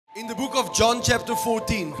In the book of John chapter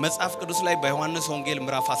 14, መጽሐፍ ቅዱስ ላይ በዮሐንስ ወንጌል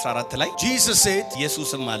ምዕራፍ 14 ላይ Jesus said,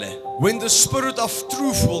 ኢየሱስም አለ when the spirit of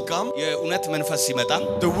truth will come, የእውነት መንፈስ ሲመጣ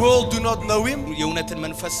the world do not know him, የእውነትን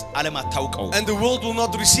መንፈስ ዓለም አታውቀው and the world will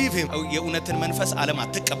not receive him. የእውነትን መንፈስ ዓለም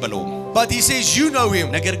አትቀበለው. But he says you know him,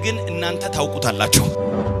 ነገር ግን እናንተ ታውቁታላችሁ.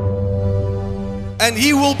 and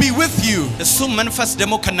he will be with you. እሱም መንፈስ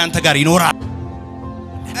ደግሞ ከናንተ ጋር ይኖራል.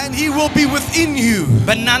 And he will be within you.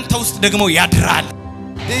 በእናንተ ውስጥ ደግሞ ያድራል.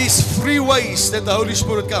 There is three ways that the Holy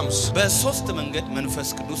Spirit comes. በሶስት መንገድ መንፈስ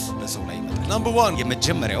ቅዱስ በሰው ላይ ይመጣል. Number 1,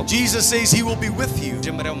 የመጀመሪያው Jesus says he will be with you.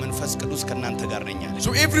 የመጀመሪያው መንፈስ ቅዱስ ከናንተ ጋር ነኝ አለ.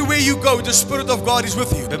 So everywhere you go, the Spirit of God is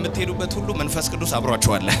with you. በመትሄዱበት ሁሉ መንፈስ ቅዱስ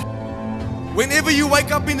አብሯችሁ አለ. Whenever you wake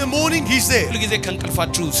up in the morning, he's there. ሁሉ ጊዜ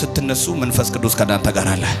ከእንቅልፋችሁ ስትነሱ መንፈስ ቅዱስ ከናንተ ጋር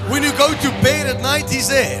አለ. When you go to bed at night, he's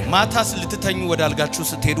there. ማታስ ልትተኙ ወደ አልጋችሁ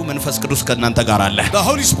ስትሄዱ መንፈስ ቅዱስ ከናንተ ጋር አለ. The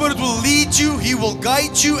Holy Spirit will lead you, he will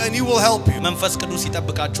guide you, and he will help you. መንፈስ ቅዱስ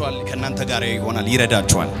ይጠብቃችኋል፣ ከናንተ ጋር ይሆናል፣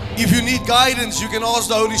 ይረዳችኋል. If you need guidance, you can ask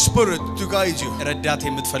the Holy Spirit to guide you. ረዳት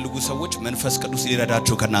የምትፈልጉ ሰዎች መንፈስ ቅዱስ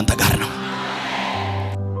ሊረዳችሁ ከናንተ ጋር ነው.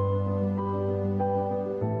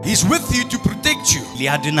 He's with you to protect you.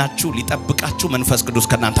 ሊያድናችሁ ሊጠብቃችሁ መንፈስ ቅዱስ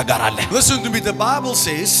ከናንተ ጋር አለ. Listen to me, the Bible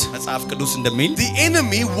says መጽሐፍ ቅዱስ እንደሚል the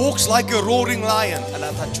enemy walks like a roaring lion,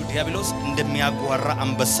 ጠላታችሁ ዲያብሎስ እንደሚያጓራ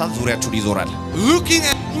አንበሳ ዙሪያችሁን ይዞራል. looking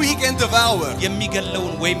at who he can devour.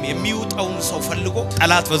 የሚገለውን ወይም የሚውጣውን ሰው ፈልጎ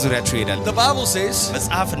ጠላት በዙሪያችሁ ይሄዳል. The Bible says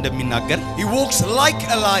መጽሐፍ እንደሚናገር he walks like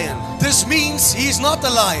a lion. This means he is not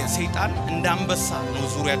a lion. ሰይጣን እንደ አንበሳ ነው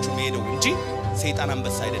ዙሪያችሁ የሚሄደው እንጂ ሰይጣን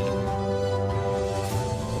አንበሳ አይደለም.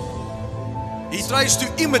 He tries to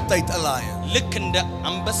imitate a lion. ልክ እንደ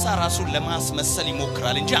አንበሳ ራሱን ለማስመሰል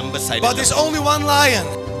ይሞክራል እንጂ አንበሳ አይደለም. But there's only one lion.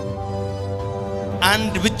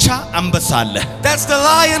 አንድ ብቻ አንበሳ አለ. That's the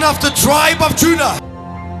lion of the tribe of Judah.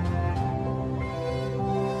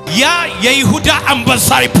 ያ የይሁዳ አንበሳ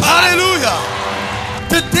ይባላል. Hallelujah.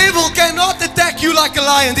 The devil cannot attack you like a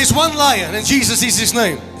lion. There's one lion and Jesus is his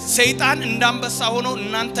name. ሰይጣን እንደ አንበሳ ሆኖ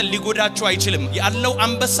እናንተን ሊጎዳችሁ አይችልም. ያለው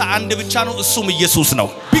አንበሳ አንድ ብቻ ነው፣ እሱም ኢየሱስ ነው.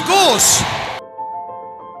 Because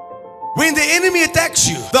when the enemy attacks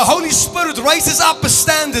you, the Holy Spirit raises up a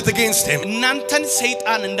standard against him. እናንተን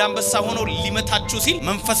ሰይጣን እንደ አንበሳ ሆኖ ሊመታችሁ ሲል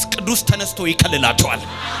መንፈስ ቅዱስ ተነስቶ ይከልላችኋል.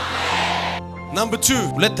 Number 2,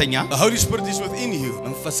 ሁለተኛ the Holy Spirit is within you.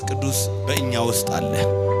 መንፈስ ቅዱስ በእኛ ውስጥ አለ.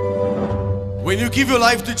 When you give your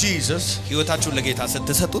life to Jesus, ሕይወታችሁን ለጌታ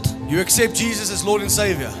ስትሰጡት you accept Jesus as Lord and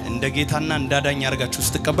Savior. እንደ ጌታና እንደ አዳኝ አድርጋችሁ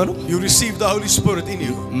ስትቀበሉ You receive the Holy Spirit in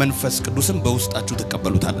you. መንፈስ ቅዱስን በውስጣችሁ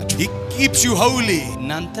ትቀበሉታላችሁ. He keeps you holy.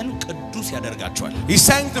 እናንተን ቅዱስ ያደርጋችኋል. He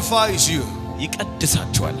sanctifies you.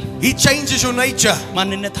 ይቀድሳችኋል. He changes your nature.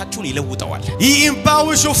 ማንነታችሁን ይለውጠዋል. He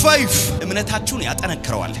empowers your faith. እምነታችሁን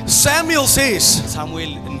ያጠነክረዋል. Samuel says,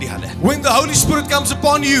 ሳሙኤል እንዲህ አለ, when the Holy Spirit comes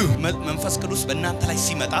upon you, መንፈስ ቅዱስ በእናንተ ላይ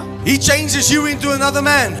ሲመጣ he changes you into another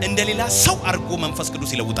man. እንደሌላ ሰው አድርጎ መንፈስ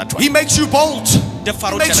ቅዱስ ይለውጣችኋል. He makes you bold.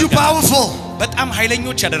 ደፋሮች He makes you ያደርጋል. powerful. በጣም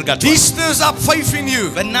ኃይለኞች He ያደርጋችኋል. stirs up faith in you.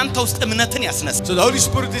 በእናንተ ውስጥ እምነትን ያስነሳል. So the Holy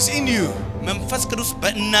Spirit is in you. መንፈስ ቅዱስ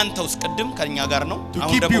በእናንተ ውስጥ ቅድም ከኛ ጋር ነው፣ To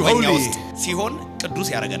አሁን keep ደግሞ you በእኛ holy. ውስጥ ሲሆን ቅዱስ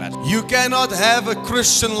ያደርገናል. You cannot have a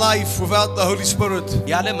Christian life without the Holy Spirit.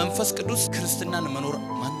 ያለ መንፈስ ቅዱስ ክርስትናን መኖር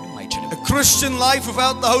ማንም አይችልም. A Christian life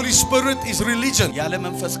without the Holy Spirit is religion. ያለ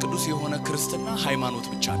መንፈስ ቅዱስ የሆነ ክርስትና ሃይማኖት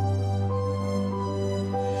ብቻ ነው.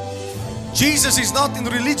 Jesus is not in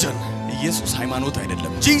religion. ኢየሱስ ሃይማኖት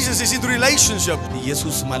አይደለም. Jesus is in relationship.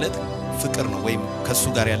 ኢየሱስ ማለት ፍቅር ነው ወይም ከሱ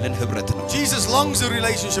ጋር ያለን ህብረት ነው. Jesus longs a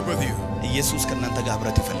relationship with you. ኢየሱስ ከናንተ ጋር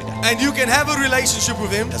ህብረት ይፈልጋል. And you can have a relationship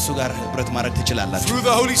with him ከሱ ጋር ህብረት ማድረግ ትችላላችሁ. through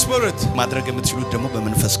the Holy Spirit. ማድረግ የምትችሉት ደግሞ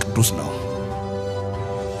በመንፈስ ቅዱስ ነው.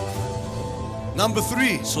 Number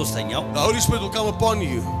 3, ሶስተኛው the Holy Spirit will come upon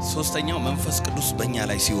you. ሶስተኛው መንፈስ ቅዱስ በእኛ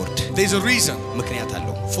ላይ ሲወርድ There's a reason ምክንያት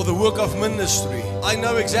አለው. for the work of ministry. I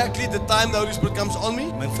know exactly the time the Holy Spirit comes on me.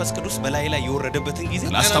 መንፈስ ቅዱስ በላይ ላይ የወረደበትን ጊዜ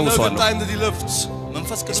And I know the አስታውሳለሁ. time that he lifts.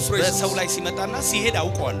 መንፈስ ቅዱስ በሰው ላይ ሲመጣና ሲሄድ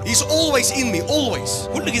አውቀዋለሁ. He's always in me, always.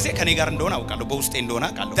 ሁሉ ጊዜ ከኔ ጋር እንደሆነ አውቃለሁ፣ በውስጤ እንደሆነ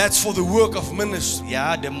አውቃለሁ. That's for the work of ministry. ያ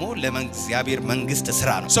ደግሞ ለእግዚአብሔር መንግስት ስራ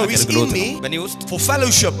ነው። So he's in me በኔ ውስጥ for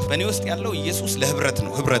fellowship. በኔ ውስጥ ያለው ኢየሱስ ለህብረት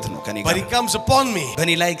ነው፣ ህብረት ነው ከኔ But ጋር. he comes upon me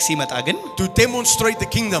በኔ ላይ ሲመጣ ግን to demonstrate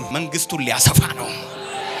the kingdom. መንግስቱን ሊያሰፋ ነው.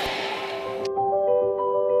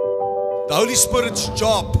 The Holy Spirit's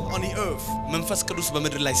job on the earth መንፈስ ቅዱስ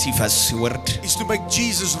በምድር ላይ ሲፈስ ሲወርድ is to make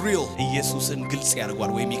Jesus real. ኢየሱስን ግልጽ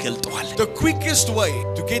ያደርጋል ወይም ይገልጠዋል. The quickest way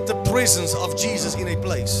to get the presence of Jesus in a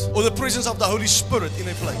place, or the presence of the Holy Spirit in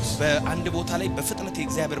a place. በአንድ ቦታ ላይ በፍጥነት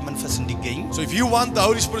የእግዚአብሔር መንፈስ እንዲገኝ So if you want the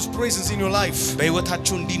Holy Spirit's presence in your life,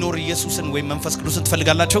 በህይወታችሁ እንዲኖር ኢየሱስን ወይም መንፈስ ቅዱስን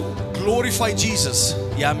ትፈልጋላችሁ? glorify Jesus.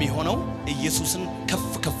 ያም የሆነው ኢየሱስን ከፍ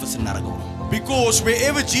ከፍ ስናደርገው ነው. Because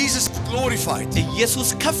wherever Jesus is glorified, ኢየሱስ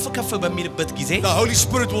ከፍ ከፍ በሚልበት ጊዜ the Holy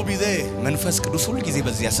Spirit will be there. መንፈስ ቅዱስ ሁሉ ጊዜ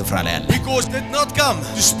በዚያ ስፍራ ላይ አለ። Because he did not come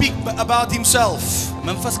to speak about himself.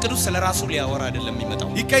 መንፈስ ቅዱስ ስለራሱ ሊያወራ አይደለም የሚመጣው።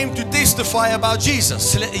 He came to testify about Jesus.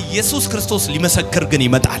 ስለ ኢየሱስ ክርስቶስ ሊመሰክር ግን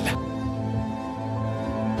ይመጣል።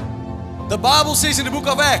 The Bible says in the book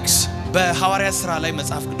of Acts, በሐዋርያ ሥራ ላይ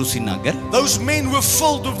መጽሐፍ ቅዱስ ሲናገር those men were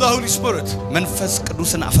filled with the Holy Spirit. መንፈስ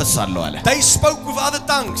ቅዱስን አፈሳለሁ አለ። They spoke with other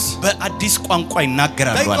tongues. በአዲስ ቋንቋ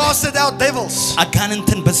ይናገራሉ They አለ። casted out devils.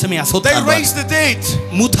 አጋንንትን በስም They ያስወጣሉ። raised the dead.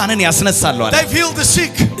 ሙታንን ያስነሳሉ አለ። They've healed the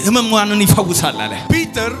sick. ሕሙማንን ይፈውሳሉ አለ።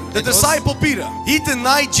 Peter, the disciple Peter, he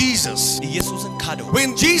denied Jesus. ኢየሱስን ካደው።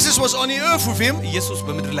 When Jesus was on the earth with him, ኢየሱስ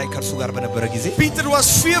በምድር ላይ ከእርሱ ጋር በነበረ ጊዜ Peter was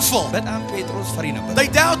fearful. በጣም ጴጥሮስ ፈሪ ነበር። They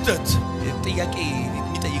doubted. ጥያቄ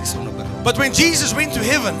የሚጠይቅ ሰው ነበር። But when Jesus went to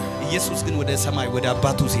heaven, ኢየሱስ ግን ወደ ሰማይ ወደ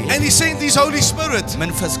አባቱ ሲሄድ and he sent his Holy Spirit,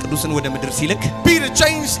 መንፈስ ቅዱስን ወደ ምድር ሲልክ Peter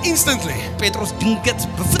changed instantly. ጴጥሮስ ድንገት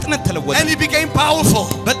በፍጥነት ተለወጠ። And he became powerful.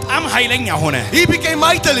 በጣም ኃይለኛ ሆነ። He became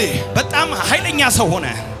mightily. በጣም ኃይለኛ ሰው ሆነ።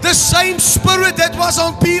 The same spirit that was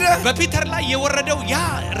on Peter በፒተር ላይ የወረደው ያ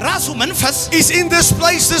ራሱ መንፈስ is in this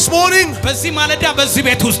place this morning. በዚህ ማለዳ በዚህ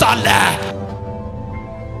ቤት ውስጥ አለ።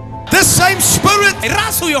 The same spirit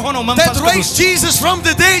ራሱ የሆነው that መንፈስ ቅዱስ raised Jesus from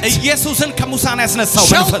the dead ኢየሱስን ከሙታን ያስነሳው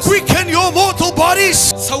shall መንፈስ quicken your mortal bodies.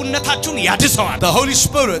 ሰውነታችሁን ያድሰዋል። The Holy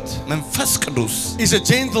Spirit መንፈስ ቅዱስ is a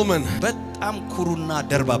gentleman. በጣም ኩሩና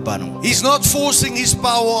ደርባባ ነው። He's not forcing his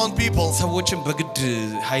power on people. ሰዎችን በግድ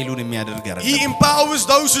ኃይሉን የሚያደርግ አይደለም። He empowers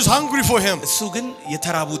those who's hungry for him. እሱ ግን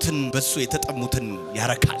የተራቡትን በሱ የተጠሙትን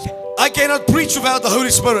ያረካል። I cannot preach without the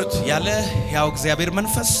Holy Spirit. ያለ ያው እግዚአብሔር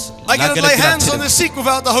መንፈስ I cannot lay hands on the sick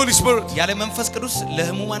without the Holy Spirit. ያለ መንፈስ ቅዱስ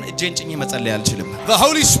ለህሙማን እጄን ጭኜ መጸለይ አልችልም። The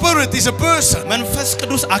Holy Spirit is a person, መንፈስ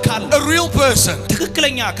ቅዱስ አካል a real person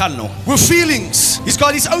ትክክለኛ አካል ነው። with feelings. He's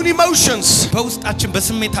got his own emotions. በውስጣችን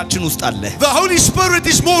በስሜታችን ውስጥ አለ። The Holy Spirit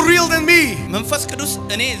is more real than me. መንፈስ ቅዱስ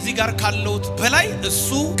እኔ እዚህ ጋር ካለውት በላይ እሱ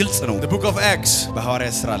ግልጽ ነው። The book of Acts, በሐዋርያ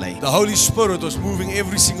ሥራ ላይ the Holy Spirit was moving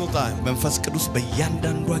every single time. መንፈስ ቅዱስ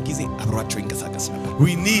በእያንዳንዷ ጊዜ አብሯቸው ይንቀሳቀስ ነበር።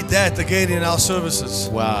 We need that again in our services.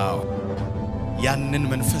 ዋው! ያንን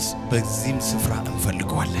መንፈስ በዚህም ስፍራ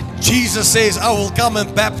እንፈልገዋለን። Jesus says, I will come and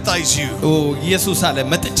baptize you ኢየሱስ አለ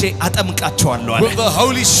መጥቼ አጠምቃቸዋለሁ አለ። with the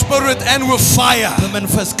Holy Spirit and with fire.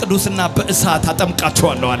 በመንፈስ ቅዱስና በእሳት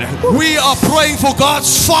አጠምቃቸዋለሁ አለ። We are praying for God's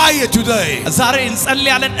fire today. ዛሬ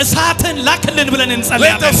እንጸልያለን። እሳትን ላክልን ብለን Let the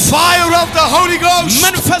እንጸልያለን። fire of the Holy Ghost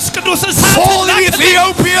መንፈስ ቅዱስ fall እሳትን in ላክልን።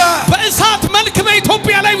 Ethiopia. በእሳት መልክ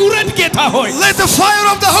በኢትዮጵያ ላይ ውረድ ጌታ ሆይ። Let the fire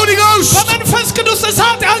of the Holy Ghost, በመንፈስ ቅዱስ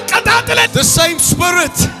እሳት ያቀጣጥለን። the same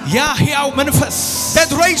spirit ያ ሕያው መንፈስ that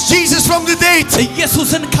raised Jesus from the dead,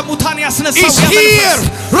 ኢየሱስን ከሙታን ያስነሳው is ያ here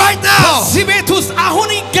መንፈስ right now. በዚህ ቤት ውስጥ አሁን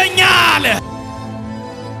ይገኛል።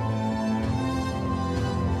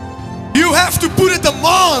 You have to put a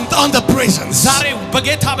demand on the presence. ዛሬ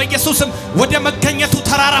በጌታ በኢየሱስም ወደ መገኘቱ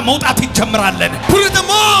ተራራ መውጣት ይጀምራለን። Put a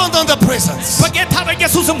demand on the presence. በጌታ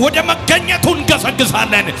በኢየሱስም ወደ መገኘቱ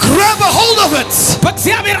እንገሰግሳለን። Grab a hold of it.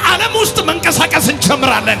 በእግዚአብሔር ዓለም ውስጥ መንቀሳቀስ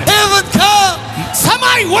እንጀምራለን። Heaven come.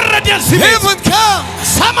 ሰማይ ወረደ እዚህ ቤት። Heaven come.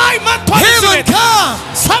 ሰማይ መጥቷል እዚህ Heaven ቤት። come.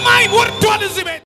 ሰማይ ወርዷል እዚህ ቤት።